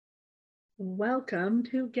Welcome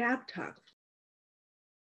to Gab Talk,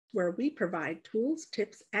 where we provide tools,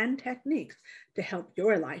 tips, and techniques to help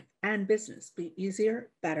your life and business be easier,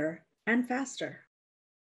 better, and faster.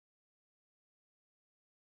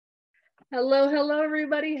 Hello,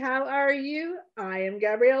 everybody. How are you? I am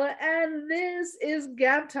Gabriella, and this is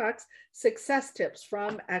Gab Talks Success Tips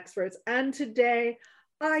from Experts. And today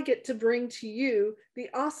I get to bring to you the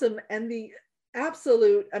awesome and the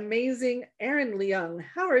absolute amazing Aaron Leung.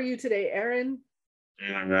 How are you today, Aaron?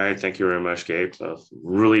 All right. Thank you very much, Gabe.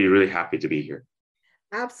 Really happy to be here.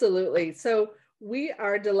 Absolutely. So we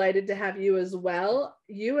are delighted to have you as well.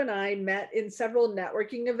 You and I met in several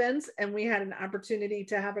networking events, and we had an opportunity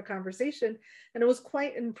to have a conversation, and I was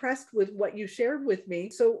quite impressed with what you shared with me.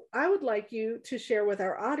 So I would like you to share with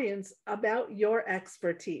our audience about your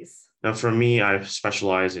expertise. Now, for me, I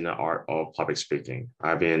specialize in the art of public speaking.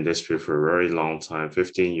 I've been in this field for a very long time,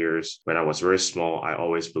 15 years. When I was very small, I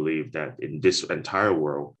always believed that in this entire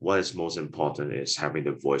world, what is most important is having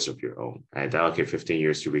the voice of your own. I dedicated 15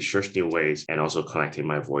 years to research new ways and also connecting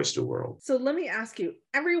my voice to the world. So let me ask you,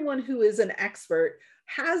 everyone who is an expert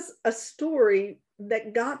has a story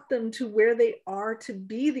that got them to where they are to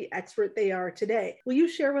be the expert they are today. Will you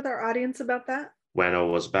share with our audience about that? When I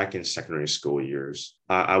was back in secondary school years,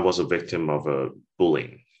 I was a victim of a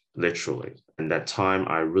bullying, literally. And that time,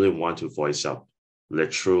 I really want to voice up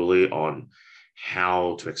literally on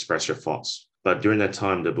how to express your thoughts. But during that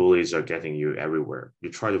time, the bullies are getting you everywhere.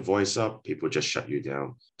 You try to voice up, people just shut you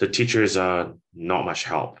down. The teachers are not much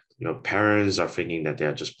help. Parents are thinking that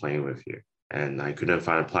they're just playing with you. And I couldn't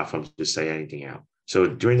find a platform to say anything out. So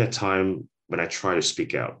during that time, when I try to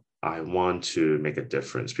speak out, I want to make a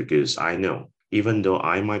difference because I know even though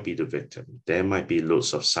I might be the victim, there might be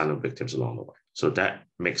lots of silent victims along the way. So that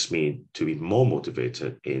makes me to be more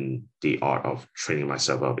motivated in the art of training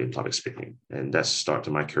myself up in public speaking. And that's the start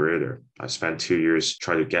of my career there. I spent 2 years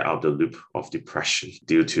trying to get out the loop of depression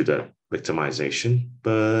due to the victimization,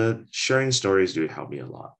 but sharing stories do help me a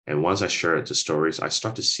lot. And once I share the stories, I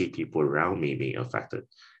start to see people around me being affected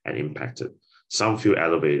and impacted. Some feel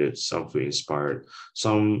elevated, some feel inspired,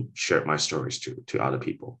 some share my stories to other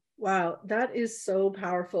people. Wow, that is so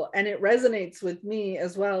powerful. And it resonates with me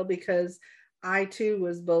as well because I too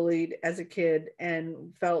was bullied as a kid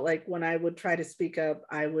and felt like when I would try to speak up,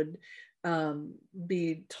 I would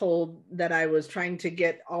be told that I was trying to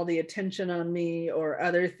get all the attention on me or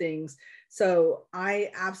other things. So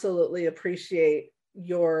I absolutely appreciate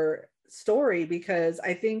your story because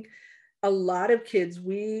I think a lot of kids,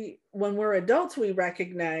 when we're adults, we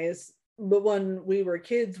recognize, but when we were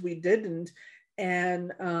kids, we didn't.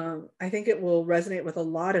 And I think it will resonate with a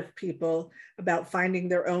lot of people about finding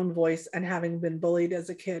their own voice and having been bullied as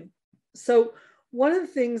a kid. So one of the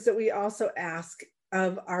things that we also ask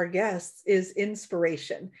of our guests is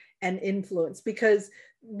inspiration and influence, because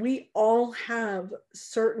we all have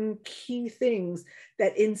certain key things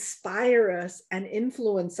that inspire us and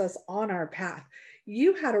influence us on our path.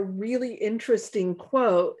 You had a really interesting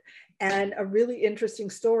quote and a really interesting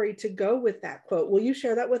story to go with that quote. Will you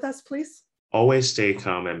share that with us, please? Always stay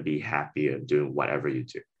calm and be happy in doing whatever you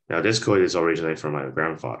do. Now, this quote is originally from my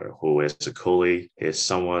grandfather, who is a colleague, is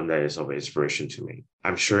someone that is of inspiration to me.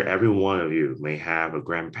 I'm sure every one of you may have a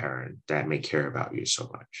grandparent that may care about you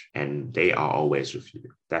so much, and they are always with you.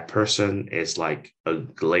 That person is like a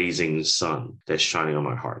glazing sun that's shining on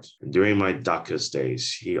my heart. And during my darkest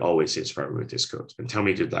days, he always inspired me with this quote and tell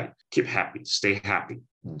me to keep happy, stay happy,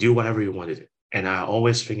 do whatever you want to do. And I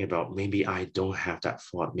always think about maybe I don't have that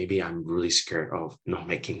thought. Maybe I'm really scared of not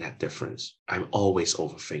making that difference. I'm always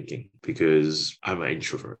overthinking because I'm an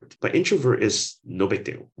introvert. But introvert is no big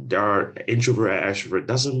deal. There are introvert and extrovert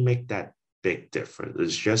doesn't make that big difference.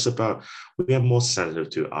 It's just about we are more sensitive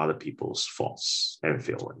to other people's thoughts and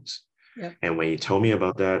feelings. Yep. And when he told me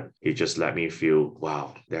about that, it just let me feel,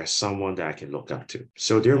 wow, there's someone that I can look up to.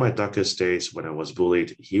 So during my darkest days when I was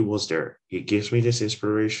bullied, he was there. He gives me this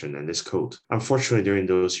inspiration and this quote. Unfortunately, during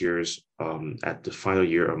those years, at the final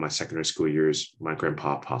year of my secondary school years, my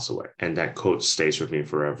grandpa passed away. And that quote stays with me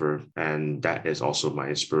forever. And that is also my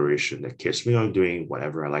inspiration that keeps me on doing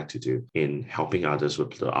whatever I like to do in helping others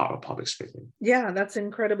with the art of public speaking. Yeah, that's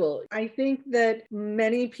incredible. I think that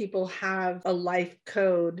many people have a life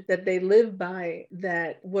code that they live by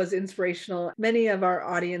that was inspirational. Many of our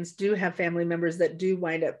audience do have family members that do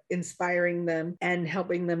wind up inspiring them and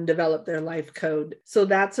helping them develop their life code. So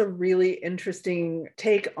that's a really interesting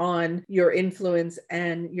take on your influence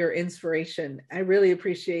and your inspiration. I really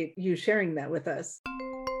appreciate you sharing that with us.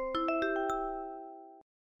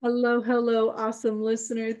 Hello, hello, awesome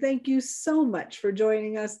listener. Thank you so much for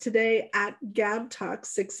joining us today at Gab Talk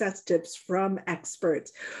Success Tips from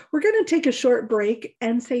Experts. We're going to take a short break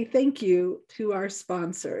and say thank you to our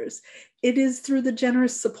sponsors. It is through the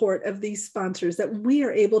generous support of these sponsors that we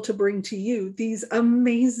are able to bring to you these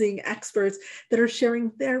amazing experts that are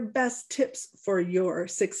sharing their best tips for your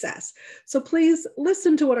success. So please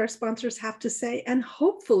listen to what our sponsors have to say, and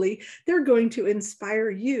hopefully they're going to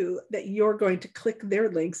inspire you that you're going to click their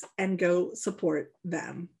links and go support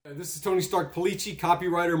them. This is Tony Stark-Polici,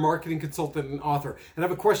 copywriter, marketing consultant, and author. And I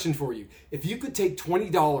have a question for you. If you could take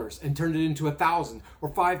 $20 and turn it into 1,000 or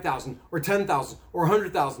 5,000 or 10,000 or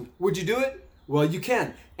 100,000, would you do it? Well, you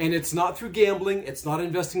can. And it's not through gambling. It's not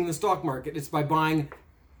investing in the stock market. It's by buying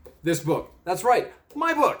this book. That's right,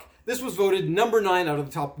 my book. This was voted number 9 out of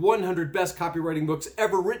the top 100 best copywriting books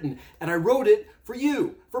ever written. And I wrote it for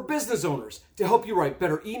you, for business owners, to help you write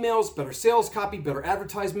better emails, better sales copy, better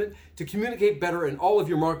advertisement, to communicate better in all of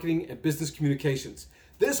your marketing and business communications.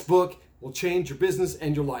 This book will change your business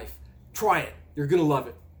and your life. Try it. You're going to love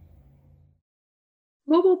it.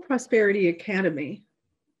 Global Prosperity Academy,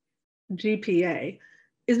 GPA,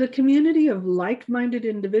 is a community of like-minded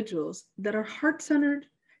individuals that are heart-centered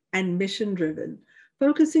and mission-driven,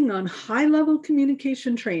 focusing on high-level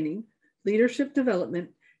communication training, leadership development,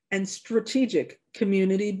 and strategic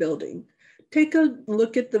community building. Take a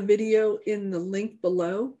look at the video in the link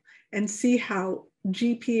below and see how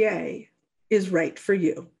GPA is right for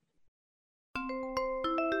you.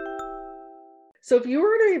 So if you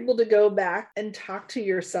were able to go back and talk to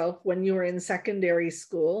yourself when you were in secondary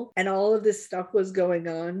school and all of this stuff was going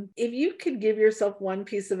on, if you could give yourself one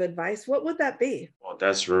piece of advice, what would that be? Well,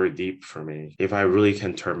 that's very deep for me. If I really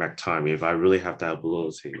can turn back time, if I really have that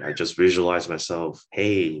ability, I just visualize myself,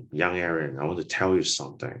 hey, young Aaron, I want to tell you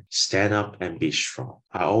something. Stand up and be strong.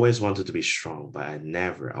 I always wanted to be strong, but I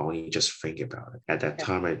only just think about it. At that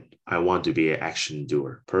time, I want to be an action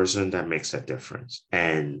doer, person that makes that difference.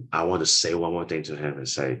 And I want to say one more thing to him and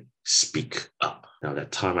say, speak up. Now,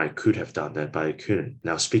 that time I could have done that, but I couldn't.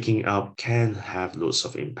 Now, speaking up can have lots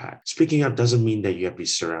of impact. Speaking up doesn't mean that you have to be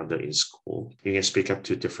surrounded in school. You can speak up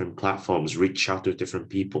to different platforms, reach out to different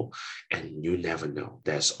people, and you never know.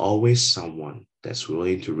 There's always someone that's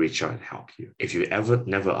willing to reach out and help you. If you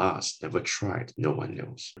never asked, never tried, no one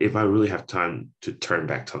knows. If I really have time to turn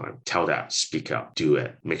back time, tell that, speak up, do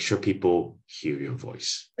it. Make sure people hear your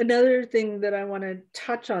voice. Another thing that I want to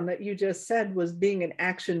touch on that you just said was being an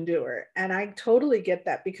action doer. And I totally get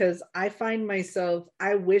that, because I find myself,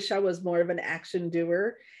 I wish I was more of an action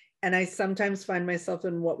doer. And I sometimes find myself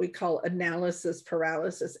in what we call analysis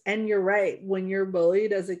paralysis. And you're right, when you're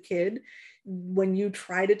bullied as a kid, when you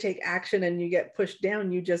try to take action and you get pushed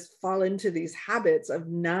down, you just fall into these habits of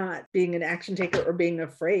not being an action taker or being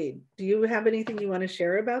afraid. Do you have anything you want to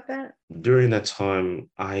share about that? During that time,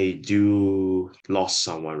 I lost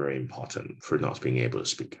someone very important for not being able to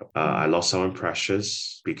speak up. I lost someone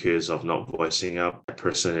precious because of not voicing up. That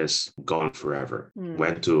person is gone forever,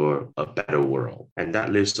 went to a better world. And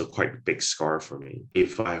that leaves a quite big scar for me.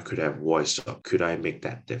 If I could have voiced up, could I make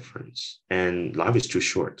that difference? And life is too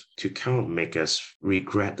short to count make us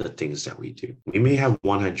regret the things that we do. We may have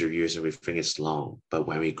 100 years and we think it's long, but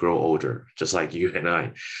when we grow older, just like you and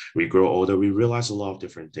I, we grow older, we realize a lot of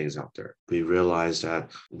different things out there. We realize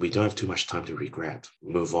that we don't have too much time to regret.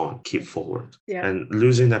 Move on, keep forward. Yeah. And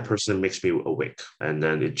losing that person makes me awake. And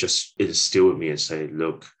then it instilled me and say,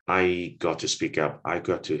 look, I got to speak up. I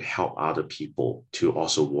got to help other people to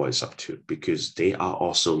also voice up to, because they are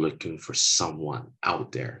also looking for someone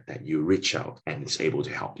out there that you reach out and is able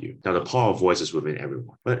to help you. Now, the power of voice is within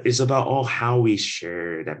everyone, but it's about all how we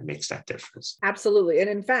share that makes that difference. Absolutely. And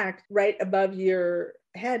in fact, right above your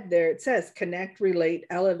head there, it says connect, relate,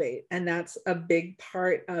 elevate. And that's a big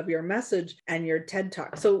part of your message and your TED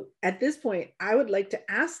Talk. So at this point, I would like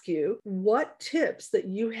to ask you what tips that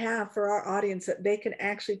you have for our audience that they can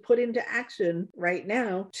actually put into action right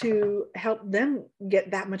now to help them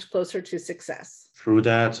get that much closer to success. Through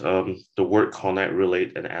that, the word connect,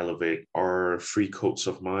 relate, and elevate are 3 codes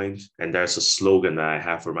of mine. And there's a slogan that I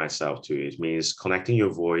have for myself too. It means connecting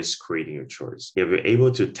your voice, creating your choice. If you're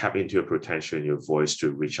able to tap into your potential in your voice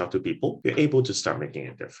to reach out to people, you're able to start making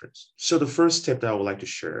a difference. So the first tip that I would like to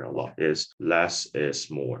share a lot is less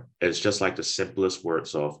is more. It's just like the simplest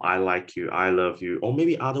words of I like you, I love you, or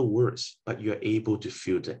maybe other words, but you're able to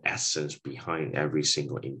feel the essence behind every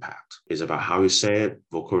single impact. It's about how you say it,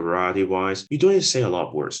 vocal variety wise. You don't need to say a lot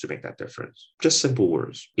of words to make that difference. Just simple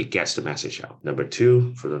words. It gets the message out. Number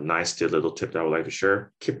 2, for the nice little tip that I would like to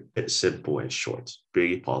share, keep it simple and short.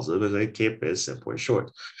 Be positive and keep it simple and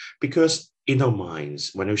short. Because in our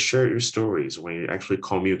minds, when you share your stories, when you actually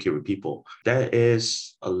communicate with people, there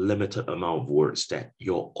is a limited amount of words that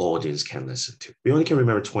your audience can listen to. We only can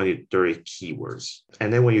remember 20, 30 keywords.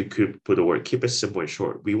 And then when you could put the word, keep it simple and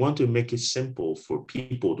short. We want to make it simple for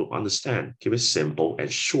people to understand. Keep it simple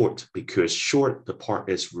and short, because short, the part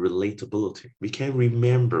is relatability. We can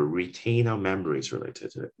remember, retain our memories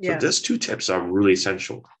related to it. Yeah. So these two tips are really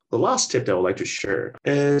essential. The last tip that I would like to share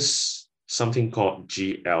is something called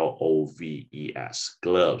GLOVES,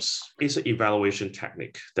 gloves. It's an evaluation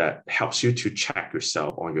technique that helps you to check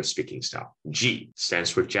yourself on your speaking style. G stands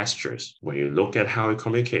for gestures. When you look at how you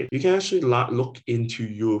communicate, you can actually look into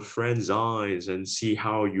your friend's eyes and see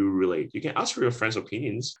how you relate. You can ask for your friend's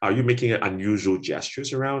opinions. Are you making unusual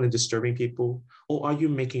gestures around and disturbing people? Or are you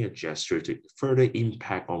making a gesture to further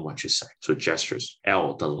impact on what you say? So gestures.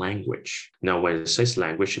 L, the language. Now, when it says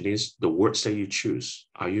language, it means the words that you choose.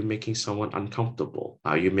 Are you making someone uncomfortable?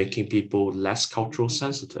 Are you making people less cultural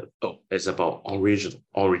sensitive? Oh, it's about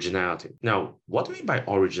originality. Now, what do we mean by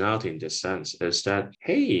originality in this sense is that,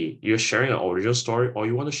 hey, you're sharing an original story, or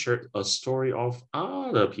you want to share a story of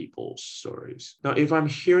other people's stories. Now, if I'm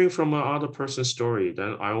hearing from another person's story,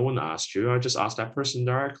 then I won't ask you. I just ask that person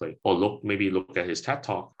directly, or maybe look at his TED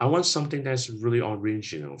Talk. I want something that's really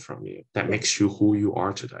original from you, that makes you who you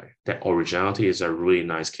are today. That originality is a really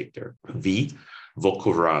nice kick there. V,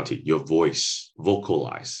 vocal variety, your voice,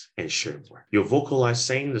 vocalize and share more. You vocalize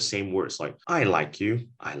saying the same words like, I like you,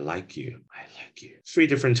 I like you, I like you. 3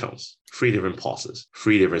 different tones, 3 different pauses,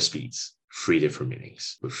 3 different speeds, 3 different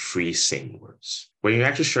meanings with 3 same words. When you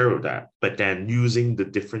actually share with that, but then using the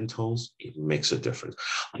different tones, it makes a difference.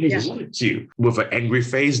 I like you with an angry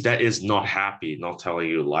face that is not happy, not telling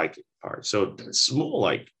you like it part. So it's more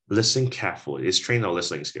like listen carefully. It's train our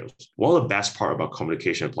listening skills. One of the best part about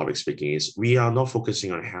communication and public speaking is we are not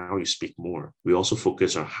focusing on how you speak more. We also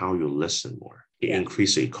focus on how you listen more. It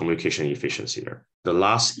increases communication efficiency there. The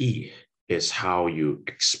last E is how you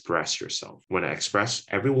express yourself. When I express,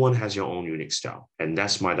 everyone has your own unique style. And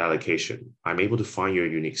that's my delegation. I'm able to find your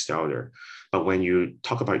unique style there. But when you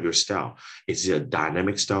talk about your style, is it a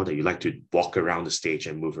dynamic style that you like to walk around the stage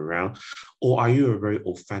and move around? Or are you a very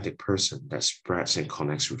authentic person that spreads and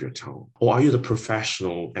connects with your tone? Or are you the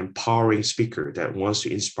professional, empowering speaker that wants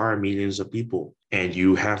to inspire millions of people? And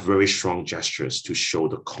you have very strong gestures to show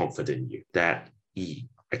the confidence in you. That E,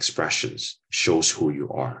 expressions, shows who you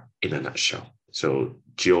are in a nutshell. So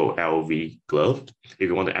GOLV, glove. If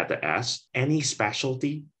you want to add the S, any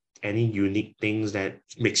specialty, any unique things that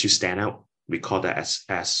makes you stand out, we call that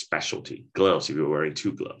as specialty. Gloves, if you're wearing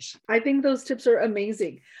 2 gloves. I think those tips are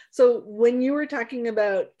amazing. So when you were talking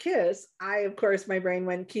about KISS, of course, my brain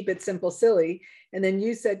went, keep it simple, silly. And then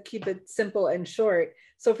you said, keep it simple and short.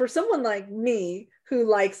 So for someone like me, who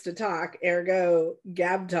likes to talk, ergo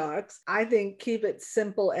Gab Talks, I think keep it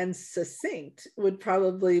simple and succinct would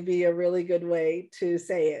probably be a really good way to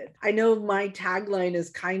say it. I know my tagline is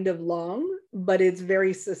kind of long, but it's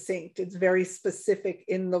very succinct. It's very specific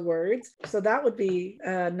in the words. So that would be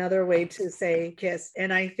another way to say KISS.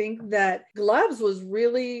 And I think that gloves was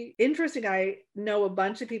really interesting. I know a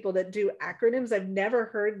bunch of people that do acronyms. I've never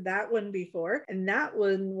heard that one before. And that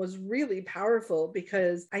one was really powerful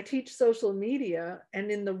because I teach social media,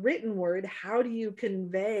 and in the written word, how do you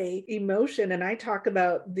convey emotion? And I talk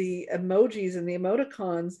about the emojis and the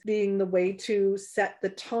emoticons being the way to set the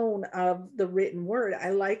tone of the written word.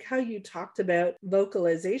 I like how you talked about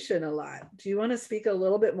vocalization a lot. Do you want to speak a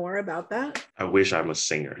little bit more about that? I wish I'm a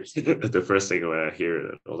singer. The first thing when I hear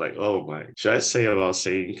it, I was like, oh my, should I say about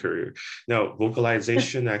singing career? No,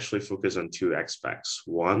 vocalization actually focuses on 2 aspects.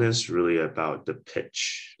 One is really about the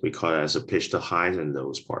pitch. We call it as a pitch, the highs and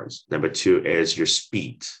lows parts. Number 2 is your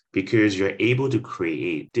speed, because you're able to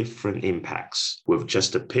create different impacts with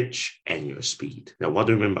just the pitch and your speed. Now, what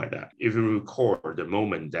do you mean by that? If you record the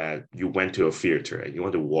moment that you went to a theater and you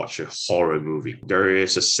want to watch a horror movie, there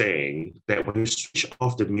is a saying that when you switch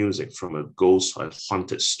off the music from a ghost or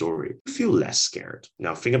haunted story, you feel less scared.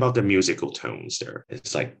 Now, think about the musical tones there.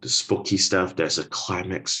 It's like the spooky stuff. There's a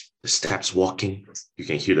climax, the steps walking. You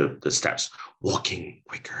can hear the steps walking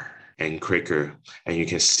quicker and quicker, and you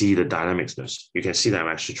can see the dynamicness. You can see that I'm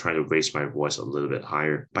actually trying to raise my voice a little bit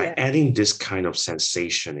higher. By adding this kind of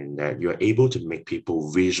sensation in that, you're able to make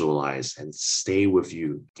people visualize and stay with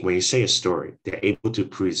you. When you say a story, they're able to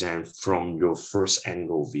present from your first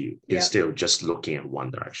angle view instead of just looking at one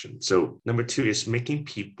direction. So number 2 is making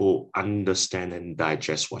people understand and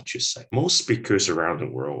digest what you say. Most speakers around the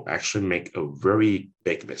world actually make a very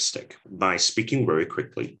big mistake by speaking very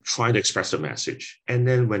quickly, trying to express the message. And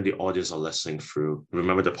then when the audience are listening through,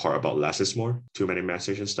 remember the part about less is more, too many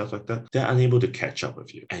messages and stuff like that, they're unable to catch up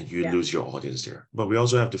with you and you lose your audience there. But we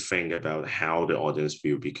also have to think about how the audience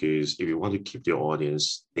view, because if you want to keep the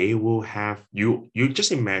audience, they will have you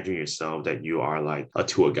just imagine yourself that you are like a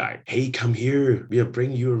tour guide. Hey, come here, we'll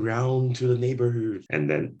bring you around to the neighborhood. And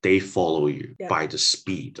then they follow you by the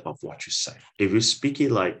speed of what you say. If you speak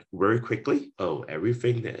it like very quickly,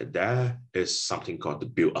 everything that is something called the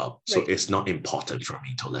build up. So it's not important for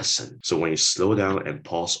me to listen. So when you slow down and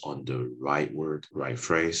pause on the right word, right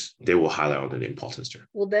phrase, they will highlight on the importance there.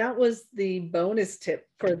 Well, that was the bonus tip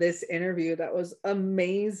for this interview. That was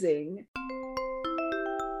amazing.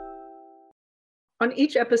 On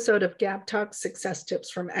each episode of Gab Talk Success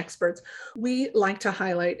Tips from Experts, we like to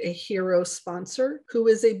highlight a hero sponsor who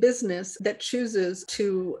is a business that chooses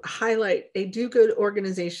to highlight a do-good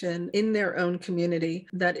organization in their own community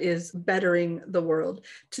that is bettering the world.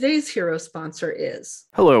 Today's hero sponsor is...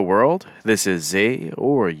 Hello world, this is Z,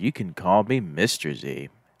 or you can call me Mr. Z.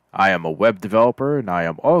 I am a web developer and I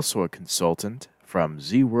am also a consultant from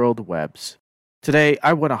Z World Webs. Today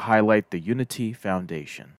I want to highlight the Unity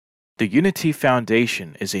Foundation. The Unity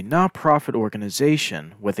Foundation is a nonprofit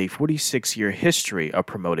organization with a 46-year history of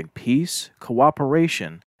promoting peace,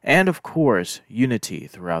 cooperation, and of course, unity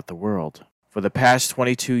throughout the world. For the past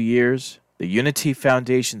 22 years, the Unity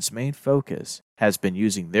Foundation's main focus has been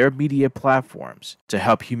using their media platforms to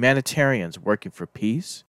help humanitarians working for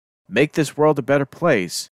peace, make this world a better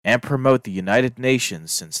place, and promote the United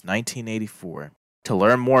Nations since 1984. To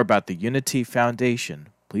learn more about the Unity Foundation,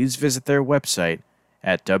 please visit their website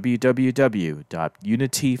at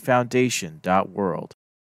www.unityfoundation.world.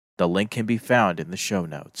 The link can be found in the show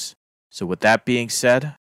notes. So with that being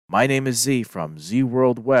said, my name is Z from Z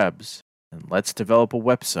World Webs, and let's develop a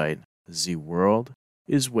website Z World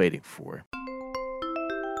is waiting for.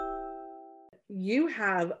 You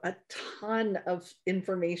have a ton of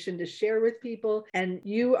information to share with people, and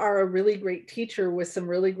you are a really great teacher with some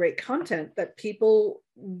really great content that people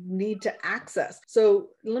need to access.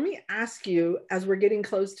 So let me ask you, as we're getting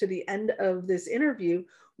close to the end of this interview,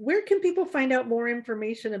 where can people find out more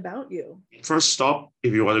information about you? First stop,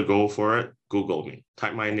 if you want to go for it, Google me.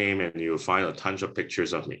 Type my name and you'll find a ton of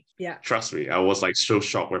pictures of me. Yeah. Trust me, I was like so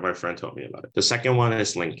shocked when my friend told me about it. The second one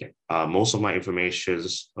is LinkedIn. Most of my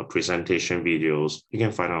informations, presentation videos, you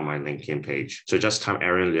can find on my LinkedIn page. So just type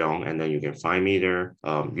Aaron Leung and then you can find me there.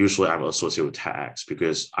 Usually I'm associated with TEDx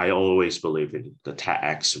because I always believe in the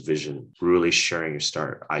TEDx vision, really sharing your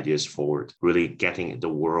start ideas forward, really getting the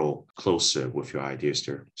world closer with your ideas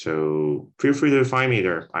there. So feel free to find me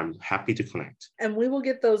there. I'm happy to connect. And we will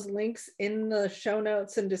get those links in the show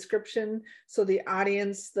notes and description so the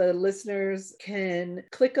audience, the listeners can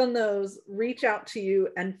click on those, reach out to you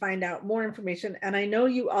and find out more information. And I know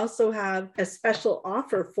you also have a special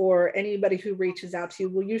offer for anybody who reaches out to you.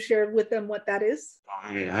 Will you share with them what that is?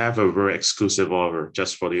 I have a very exclusive offer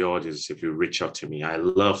just for the audience. If you reach out to me, I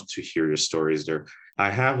love to hear your stories there. I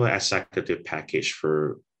have an executive package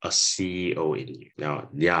for a CEO in you. Now,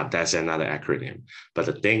 yeah, that's another acronym. But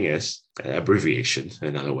the thing is, abbreviation,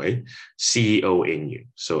 another way, CEO in you.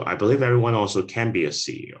 So I believe everyone also can be a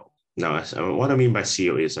CEO. Now, what I mean by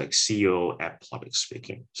CEO is like CEO at public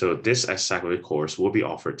speaking. So this executive course will be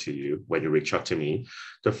offered to you when you reach out to me.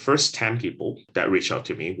 The first 10 people that reach out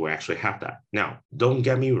to me will actually have that. Now, don't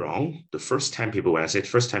get me wrong. The first 10 people, when I say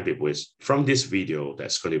first 10 people, is from this video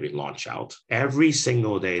that's going to be launched out. Every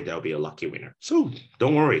single day, there'll be a lucky winner. So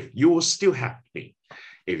don't worry, you will still have me.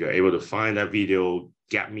 If you're able to find that video,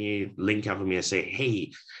 get me, link up with me and say,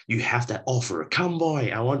 hey, you have that offer. Come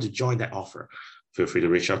boy, I want to join that offer. Feel free to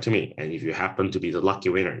reach out to me. And if you happen to be the lucky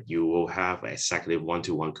winner, you will have an executive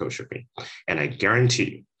one-to-one coach with me. And I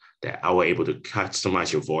guarantee you that I will able to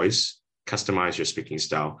customize your voice, customize your speaking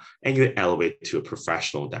style, and you elevate to a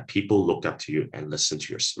professional that people look up to you and listen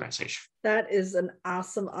to your message. That is an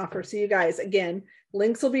awesome offer. So you guys, again,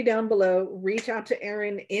 links will be down below. Reach out to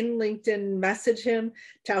Aaron in LinkedIn, message him,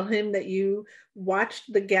 tell him that you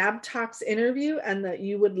watched the Gab Talks interview and that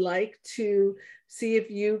you would like to see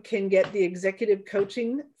if you can get the executive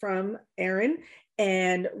coaching from Aaron.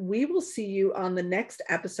 And we will see you on the next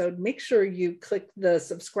episode. Make sure you click the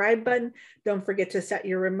subscribe button. Don't forget to set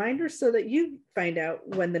your reminders so that you find out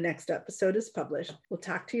when the next episode is published. We'll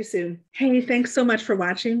talk to you soon. Hey, thanks so much for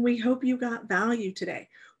watching. We hope you got value today.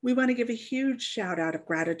 We want to give a huge shout out of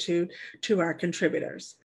gratitude to our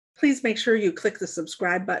contributors. Please make sure you click the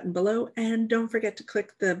subscribe button below and don't forget to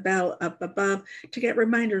click the bell up above to get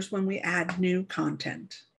reminders when we add new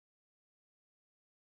content.